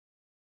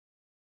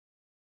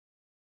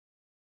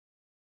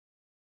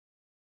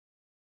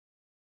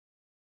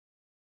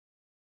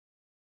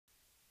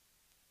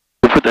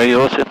There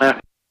yours in there?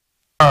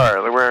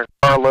 Alright, we're in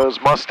Carlo's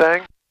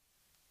Mustang.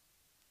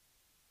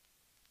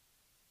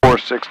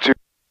 462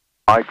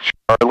 Mike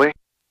Charlie.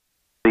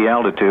 The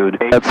altitude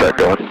 8. That's that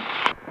going.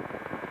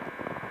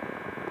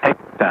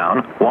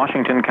 Down,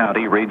 Washington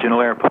County Regional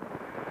Airport.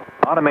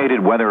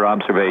 Automated weather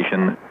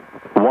observation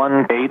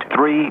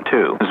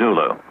 1832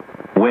 Zulu.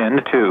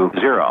 Wind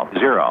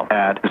 200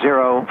 at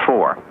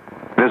 04.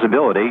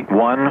 Visibility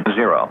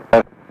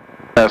 10.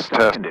 Test.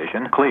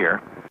 Condition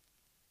clear.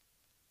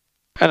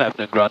 And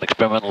after ground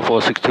experimental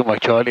 462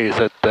 Mike Charlie is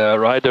at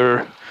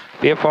Rider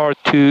VFR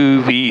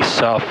 2V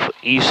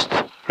Southeast,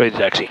 ready to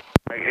taxi.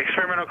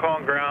 Experimental call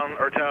on ground,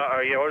 or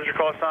yeah, what is your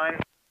call sign?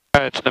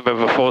 It's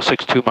November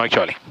 462 Mike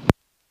Charlie.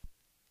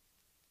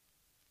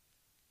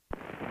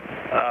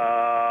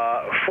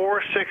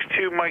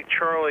 462 Mike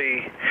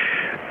Charlie,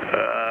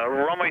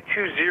 runway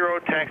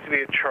 20, taxi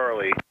via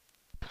Charlie.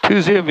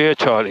 20 via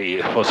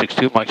Charlie,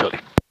 462 Mike Charlie.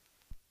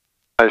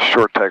 Nice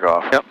short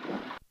takeoff. Yep.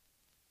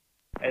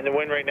 And the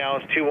wind right now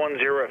is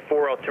 210 at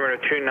 4, altimeter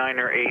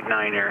 29er,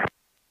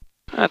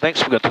 89er.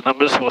 Thanks, we got the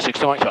numbers,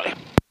 462 Mike Charlie.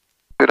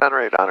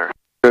 298 honor.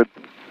 Good.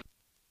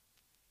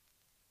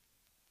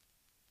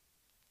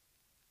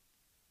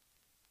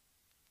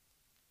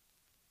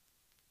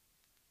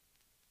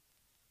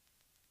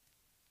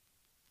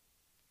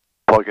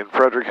 Plug in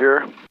Frederick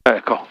here.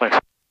 Cool, thanks.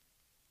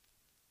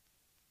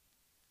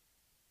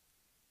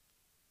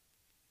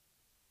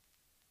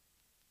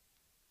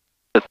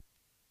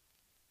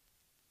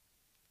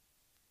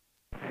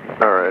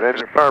 Alright,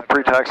 engine power,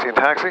 pre-taxi and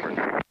taxi.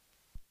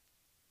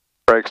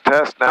 Brakes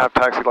test, nav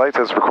taxi lights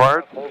as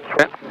required. Hold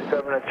short,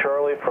 27 at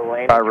Charlie for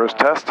lane. Gyros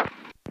test.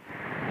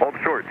 Hold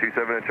short,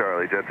 27 at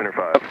Charlie, jet center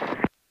 5.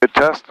 Good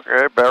test.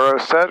 Okay, barrow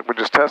set. We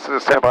just tested the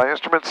standby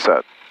instrument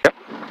set. Yep.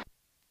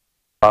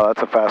 Oh,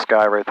 that's a fast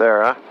guy right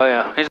there, huh? Oh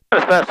yeah, he's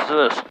not as fast as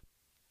this.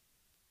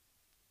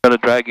 Got a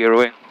drag gear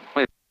wing.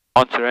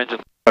 Monster engine,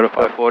 out of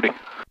 540.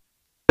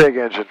 Big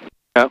engine.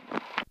 Yep.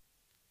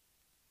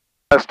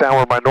 That's down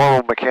where my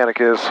normal mechanic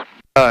is.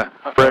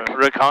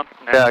 Rick Hunt.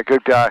 Yeah,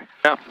 good guy.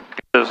 Yeah.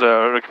 There's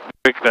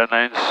Rick Van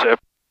Nijn's.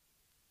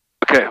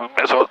 Okay, we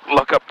may as well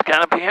lock up the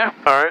canopy here.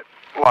 Alright,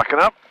 locking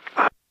up.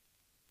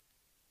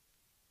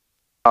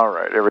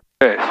 Alright, here we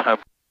go.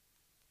 Okay,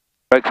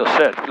 brakes are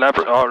set, flaps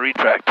are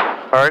retract.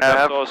 Alright,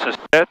 nav source is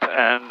set,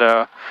 and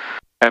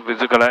we've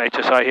got our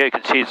HSI here. You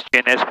can see it's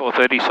GNS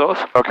 430 source.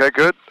 Okay,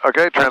 good.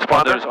 Okay,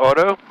 transponder. Is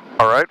auto.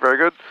 Alright, very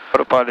good.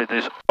 Autopilot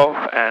is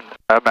off, and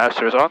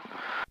master is on.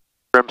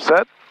 Trim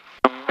set.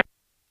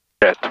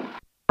 Set.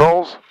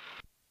 Controls.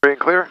 Free and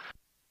clear.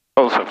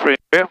 Also free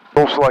and clear.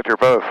 Full selector,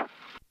 both.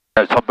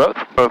 It's on both.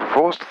 Both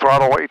full.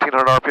 Throttle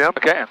 1800 RPM.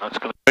 Okay, and let's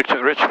go to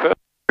picture Rich first.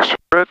 Extra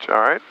rich,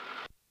 alright.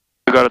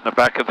 We got it in the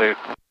back of the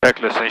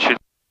checklist, and you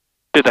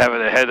should have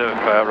it ahead of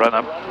run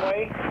up.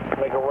 Runway,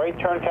 make a right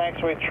turn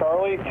taxiway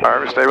Charlie. Alright,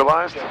 we're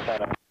stabilized.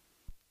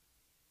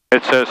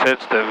 It's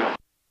sensitive.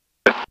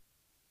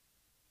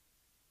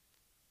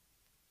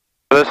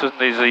 This is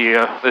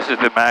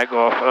the mag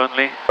off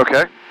only.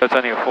 Okay. That's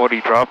only a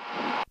 40 drop.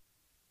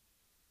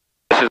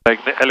 This is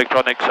like the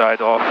electronic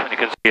side off, and you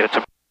can see it's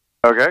a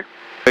Okay.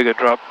 bigger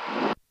drop.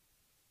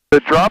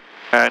 Good drop.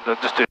 And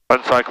just do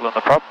one cycle on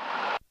the prop.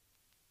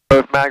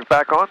 Both mags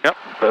back on? Yep,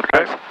 both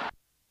Okay. mags.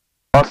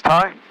 Bus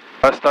tie?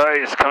 Bus tie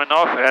is coming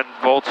off, and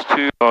bolts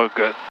too are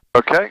good.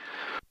 Okay.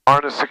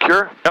 Harness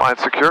secure? Yep. Line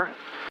secure?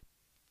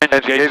 Engine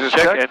gauges gauges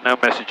check, check. and no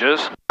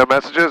messages. No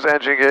messages,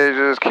 engine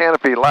gauges,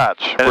 canopy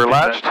latch. We're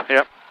latched?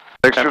 Yep.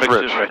 Mixture's And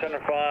rich. mixture's Center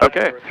 5,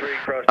 Okay. number 3,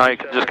 cross Now you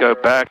can just go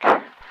back,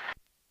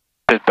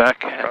 sit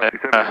back, and then,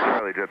 27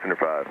 Charlie, jet center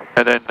 5.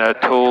 and then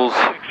tools,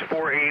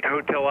 648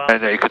 Hotel Alpha.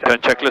 and you can turn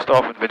checklist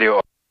off and video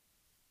off.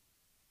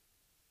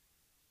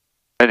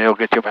 And it'll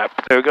get your map.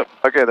 There we go.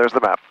 Okay, there's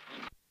the map.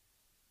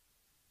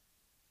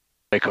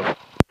 Take off.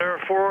 Number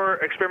 4,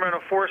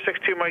 experimental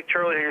 462 Mike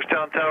Charlie,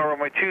 Hagerstown Tower,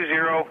 runway 20.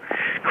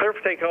 Clear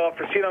for takeoff,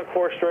 proceed on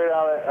course straight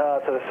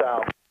out to the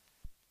south.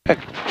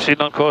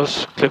 Proceed on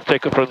course, cliff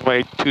takeoff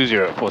runway 20,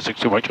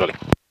 462 Mike Charlie.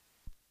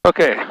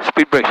 Okay,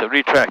 speed brakes are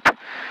retract.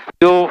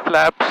 Fuel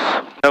flaps,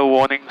 no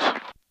warnings.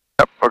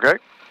 Yep, okay.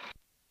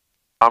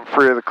 I'm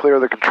free to clear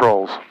the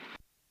controls.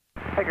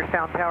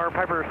 Hagerstown Tower,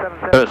 Piper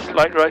 77.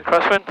 Slight right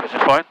crosswind, which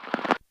is fine.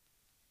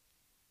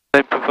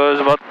 It prefers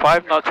about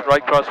 5 knots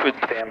right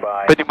crosswind,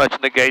 Standby. pretty much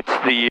negates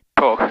the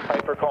torque.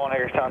 Piper calling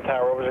Hagerstown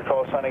Tower, what was your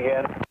call sign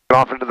again? Get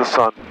off into the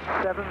sun.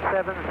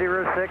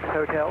 7706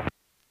 Hotel.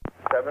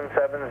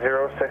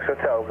 7706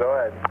 Hotel, go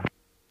ahead.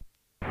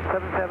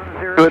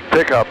 770. Good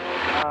pickup.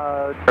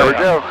 There we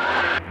go.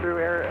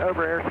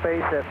 Over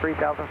airspace at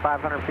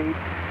 3,500 feet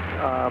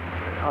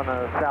on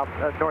the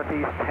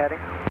northeast heading.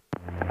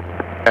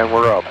 And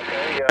we're up.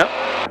 Okay,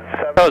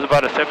 That was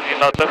about a 17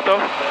 knot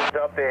liftoff.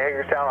 up, the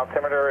Hagerstown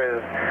altimeter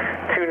is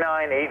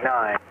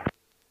 2989.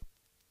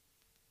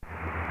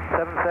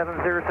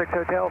 7706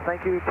 Hotel,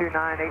 thank you,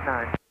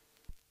 2989.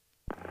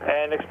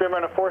 And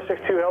Experimental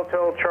 462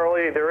 Hotel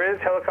Charlie, there is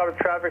helicopter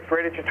traffic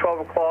rated to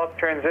 12 o'clock,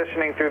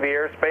 transitioning through the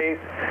airspace,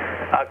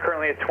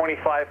 currently at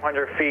 2,500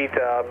 feet,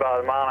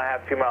 about a mile and a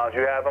half, 2 miles.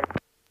 You have them?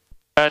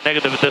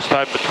 Negative at this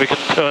time, but we can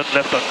turn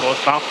left on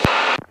course now.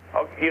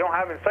 Oh, you don't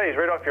have it in sight. He's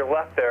right off your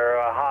left there,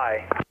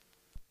 high.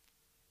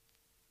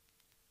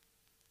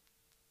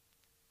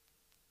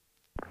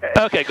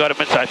 Okay, got him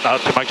in sight now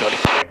to Mike Charlie.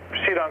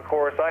 Proceed on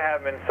course. I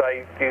have him in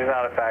sight. He's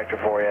not a factor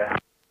for you.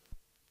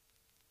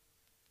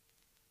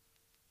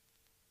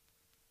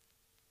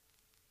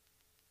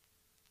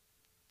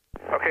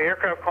 Okay,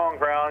 aircraft calling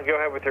ground. Go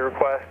ahead with your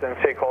request and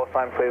say call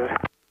sign, please.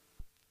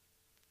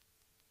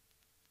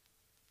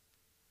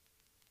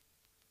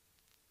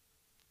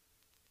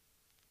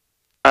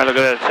 Alright,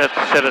 look at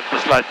that, set at the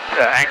slight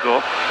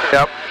angle.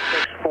 Yep.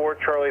 64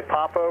 Charlie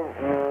Papa.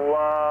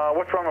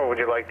 Which runway would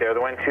you like there?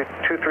 The wind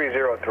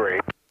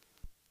 2303.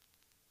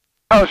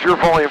 How's your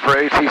volume for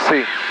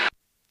ATC?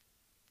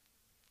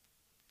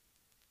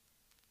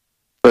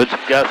 Put some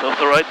gas off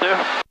the right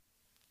there.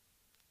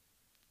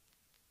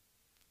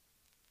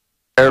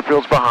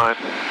 Airfield's behind.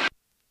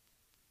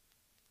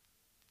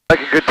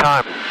 Making good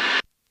time.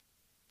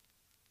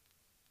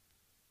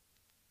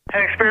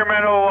 And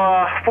Experimental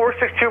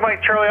 462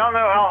 Mike Charlie, I don't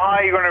know how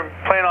high you're going to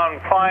plan on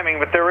climbing,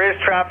 but there is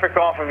traffic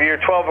off of your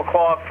 12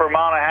 o'clock for a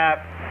mile and a half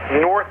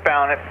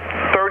northbound at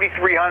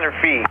 3,300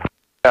 feet.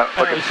 Yeah,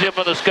 Okay, see him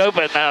on the scope,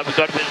 and now we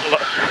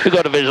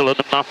got a visual of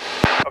them now.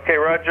 Okay,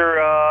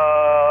 Roger.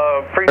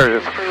 There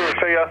it is. We'll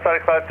show you outside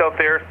of Class Delta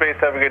Airspace.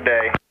 Have a good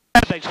day.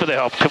 Thanks for the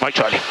help to Mike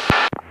Charlie.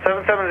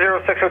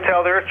 7706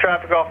 Hotel, there is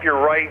traffic off your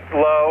right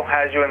low,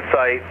 has you in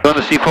sight. You want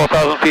to see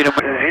 4,000 feet of...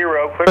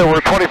 Zero, So clear.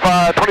 we're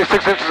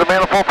 26 inches of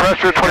manifold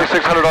pressure,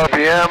 2,600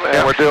 RPM,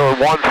 and we're doing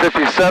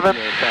 157.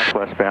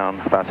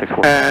 Southwestbound, about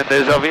 640. And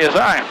there's our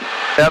VSI.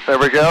 Yep, there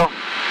we go.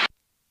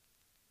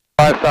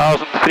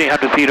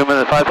 5,300 feet a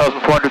minute,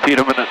 5,400 feet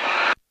a minute.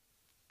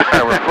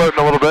 Yeah, we're floating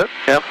a little bit.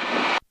 Yep.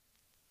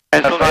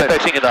 And That's still nice.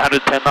 indexing at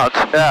 110 knots.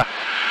 Yeah.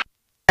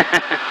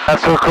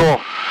 That's so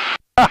cool.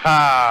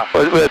 I've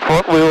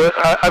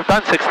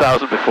done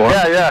 6,000 before.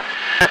 Yeah, yeah.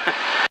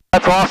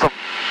 That's awesome.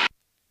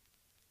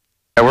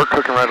 Yeah, we're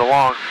cooking right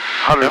along.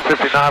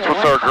 150 knots.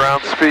 What's our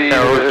ground speed?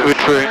 Yeah, we're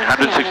doing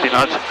 160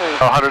 knots.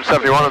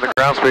 171 on the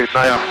ground speed.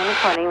 Nice.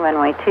 Reporting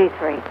runway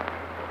 23.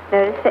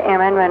 Notice to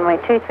airman runway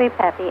 23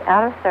 Pappy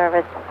out of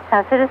service.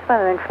 Hazardous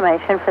weather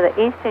information for the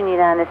eastern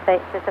United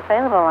States is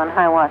available on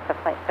Hiawatha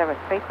Flight Service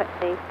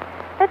frequency.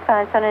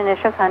 Advise on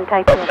initial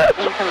contact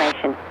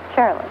information.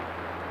 Charlie.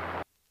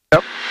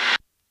 Yep.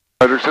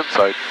 Frederick's in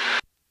sight.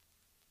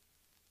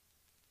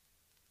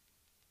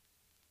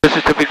 This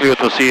is typically what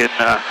we'll see in,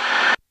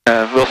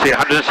 we'll see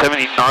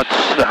 170 knots,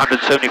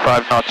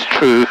 175 knots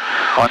true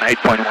on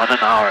 8.1 an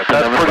hour at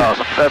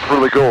 11,000. That's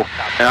really cool.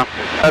 Yeah.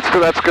 That's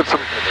good. That's good. Some.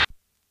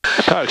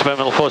 Tower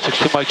Experimental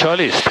 462 Mike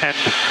Charlie is 10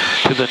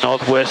 to the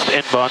northwest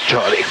inbound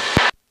Charlie.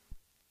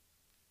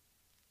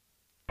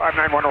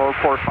 591 will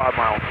report 5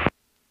 miles.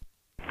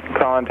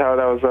 Colin Tower,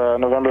 that was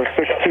November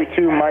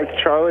 622 Mike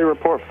Charlie,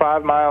 report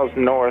 5 miles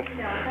north.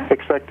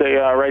 Expect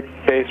a right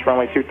base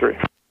runway 23.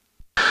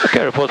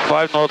 Okay, report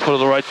 5 north for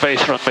the right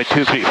base, runway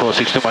 23,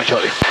 462 Mike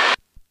Charlie.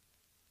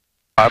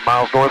 5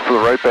 miles north for the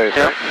right base.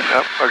 Yep. Right?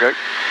 Yep. Okay.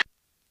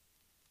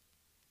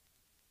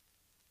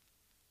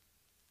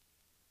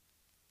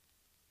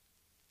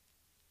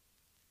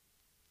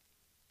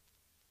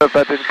 If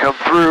that didn't come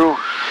through,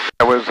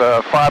 it was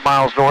 5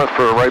 miles north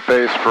for a right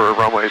base for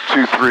runway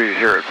 23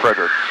 here at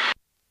Frederick.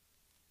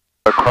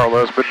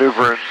 Carlo is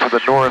maneuvering to the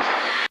north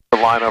to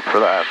line up for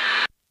that.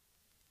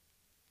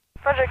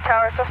 Frederick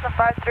Tower, Cessna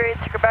 53,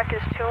 Quebec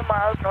is 2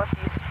 miles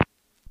northeast.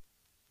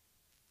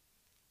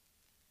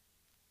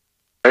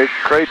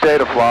 Great day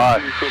to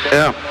fly.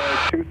 Yeah.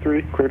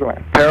 23, clear to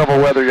land. Terrible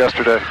weather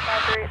yesterday.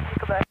 53,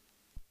 Quebec.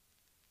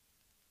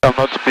 I'm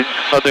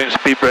not doing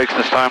speed brakes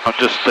this time, I'm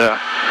just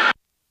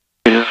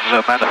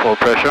using manifold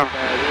pressure. Yep.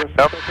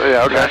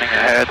 Yeah, okay. Landing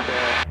ahead.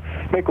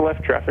 Make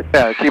left traffic.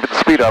 Yeah, keeping the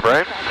speed up,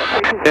 right?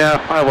 Yeah,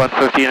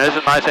 115. There's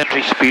a nice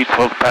entry speed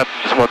for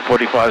patterns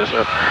 145.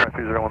 So.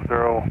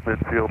 2010,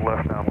 midfield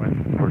left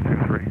downwind for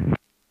 23.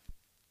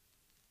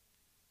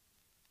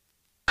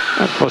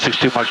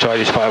 462 Mike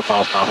Charlie is 5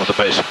 miles now from the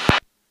base.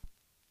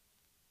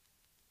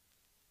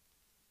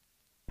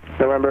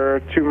 November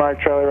 2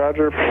 Mike Charlie,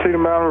 Roger. Proceed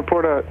inbound,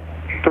 report a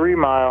 3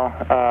 mile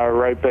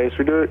right base.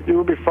 You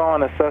will be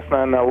following a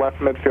Cessna in the left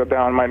midfield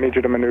down. Might need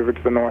you to maneuver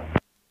to the north.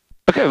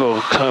 Okay,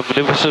 we'll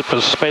maneuver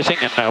for spacing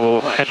and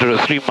we'll enter a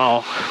 3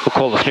 mile, we'll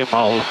call the 3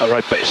 mile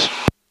right base.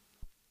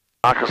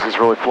 Because he's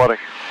really flooding.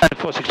 And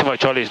 460 Mike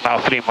Charlie is now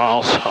 3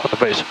 miles on the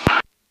base.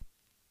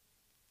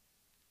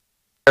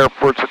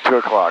 Airport's at 2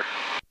 o'clock.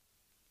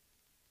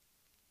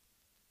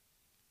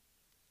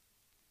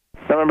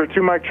 November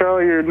 2 Mike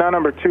Charlie, you're now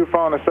number 2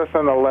 following a Cessna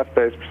in the left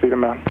base. Proceed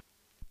inbound.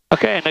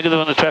 Okay, negative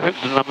on the traffic,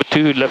 the number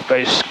 2 left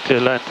base to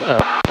land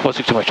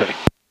 460 Mike Charlie.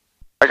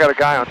 I got a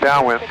guy on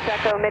downwind. 6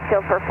 Echo,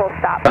 midfield for full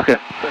stop. Okay,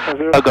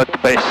 I got the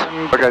base.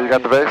 Okay, you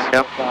got the base?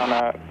 Yep. On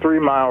a 3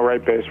 mile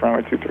right base,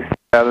 runway 23.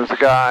 Yeah, there's a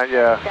guy,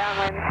 yeah.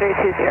 Downwind 320,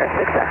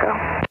 6 Echo.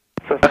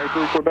 Cessna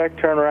 3 Quebec,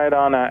 turn right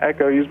on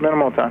Echo, use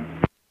minimal time.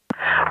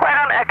 Right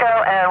on Echo,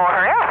 and we'll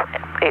hurry up.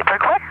 8 for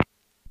quick.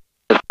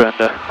 Yes,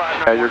 Brenda.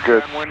 Yeah, you're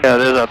good. Yeah,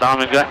 there's our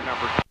downwind guy.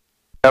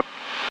 Yep.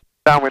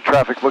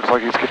 traffic looks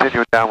like he's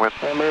continuing downwind.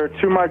 Remember,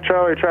 2 Mike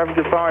Charlie, traffic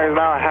you're following is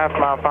now a half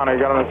mile final. You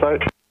got him in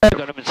sight?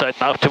 Got him inside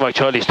now. 2 Mike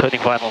Charlie's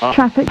turning final now.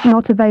 Traffic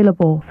not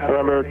available.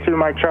 Remember, 2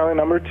 Mike Charlie,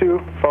 number 2,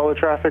 follow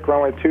traffic,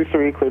 runway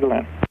 23, clear to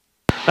land.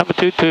 Number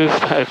 2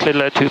 to clear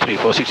land 23,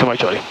 462 Mike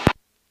Charlie.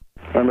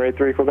 Number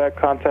 83 Quebec,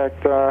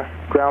 contact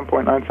ground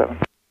point 97.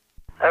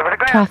 Over to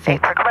ground.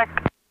 Traffic. For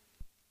Quebec.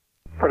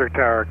 Frederick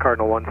Tower,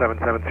 Cardinal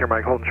 177, Sierra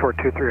Mike, holding short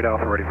 23 at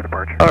Alpha, ready for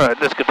departure. Alright,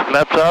 let's get the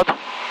flaps out.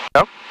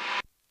 Yep.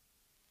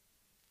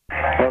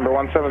 Number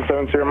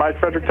 177 Sierra Mike,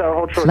 Frederick Tower,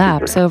 hold short.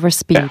 Flaps over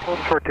speed. Yeah,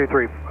 holding short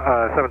 23,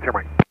 7 Sierra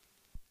Mike.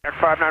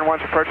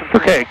 X591's approaching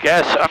 3. Okay,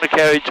 gas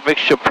undercarriage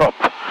mixture prop.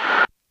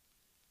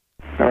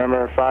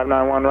 Remember,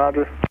 591,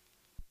 roger.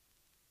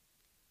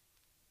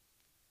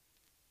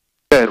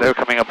 Okay, they're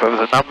coming up over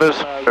the numbers.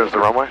 There's the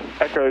runway.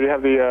 Echo, do you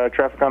have the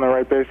traffic on the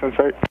right base in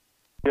sight?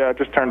 Yeah,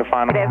 just turn to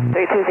final.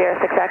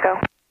 3206 Echo.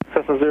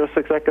 Cessna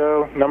 06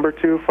 Echo, number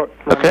 2.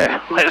 Okay,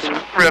 let's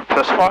rip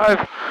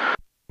 +5.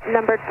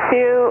 Number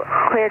 2,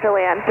 clear to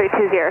land,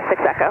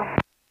 3206 Echo.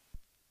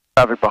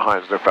 Traffic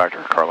behind is no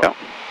factor, Carlo. Yep.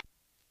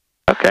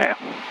 Okay.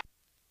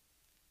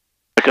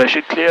 Okay,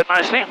 should clear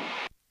nicely.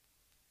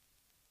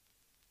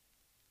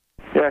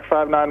 Yeah,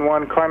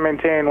 591, climb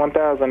maintain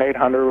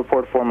 1,800,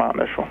 report 4 mile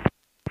initial.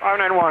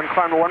 591,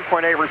 climb to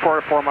 1.8,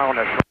 report at 4 mile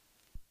initial.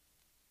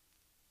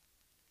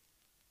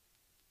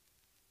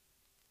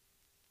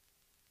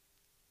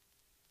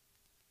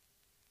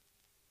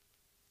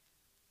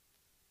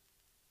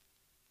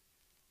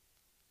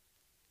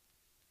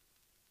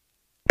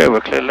 Okay, we're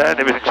clear land,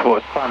 everything's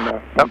forward. Climb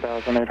to Yep.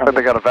 1,800. I think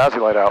they got a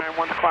Vazzy light out.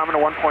 591's climbing to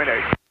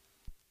 1.8.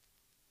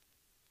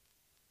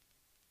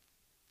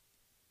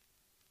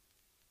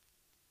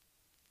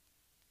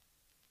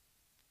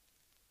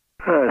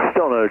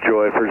 Still no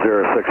joy for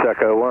 06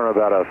 Echo. We're on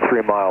about a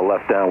 3 mile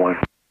left downwind.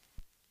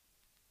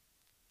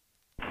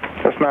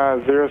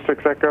 Cessna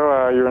 06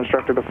 Echo, you're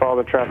instructed to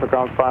follow the traffic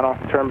on final.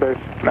 Turn base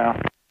now.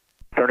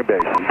 Turning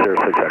base,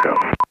 06 Echo.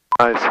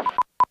 Nice.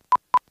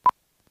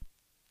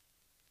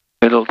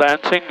 Little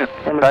dancing.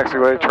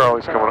 Taxiway,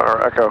 Charlie's coming,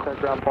 or Echo.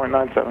 Contact ground point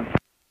 97.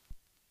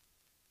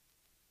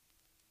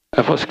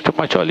 462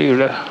 Mike Charlie,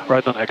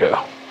 right on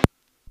Echo.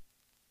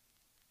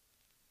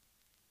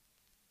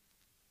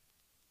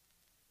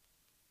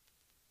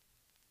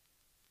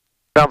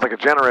 Sounds like a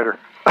generator.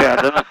 Yeah,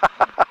 doesn't it?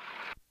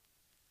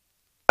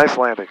 Nice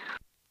landing.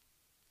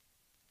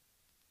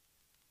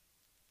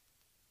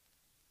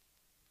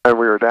 And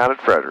we were down at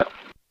Frederick.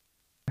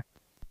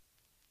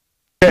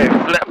 Okay,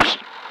 flaps.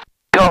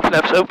 Car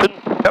flaps open.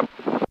 Yep.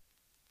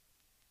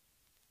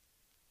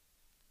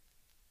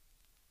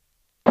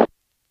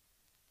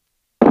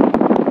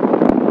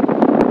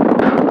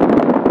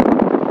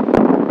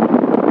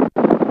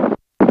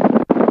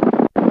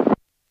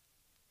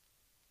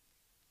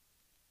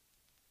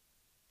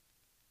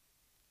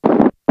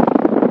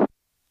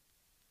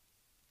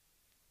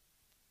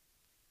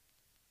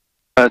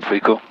 That's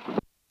pretty cool.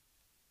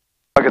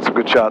 I'll get some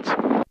good shots.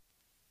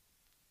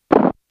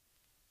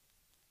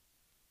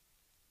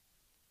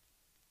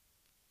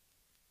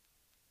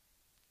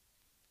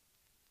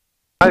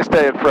 Nice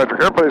day in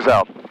Frederick. Everybody's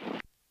out.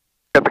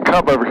 Got the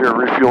Cub over here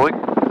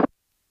refueling.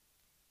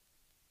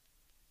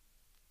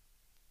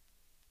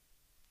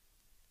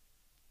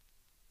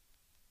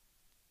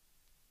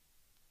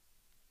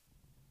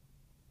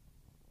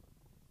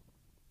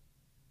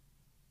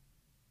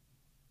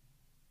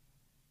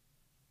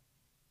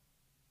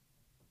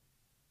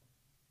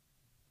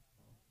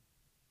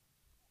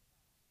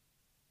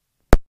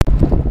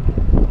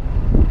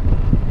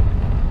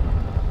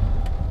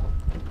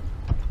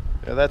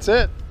 Yeah, that's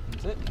it.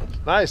 That's it.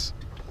 Nice.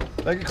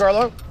 Thank you,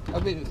 Carlo.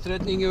 I've been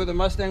threatening you with a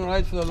Mustang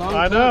ride for a long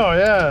time. I know,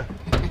 yeah.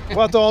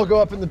 We'll have to all go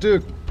up in the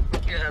Duke.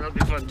 Yeah, that'll be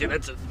fun, dude.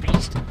 That's a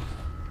beast.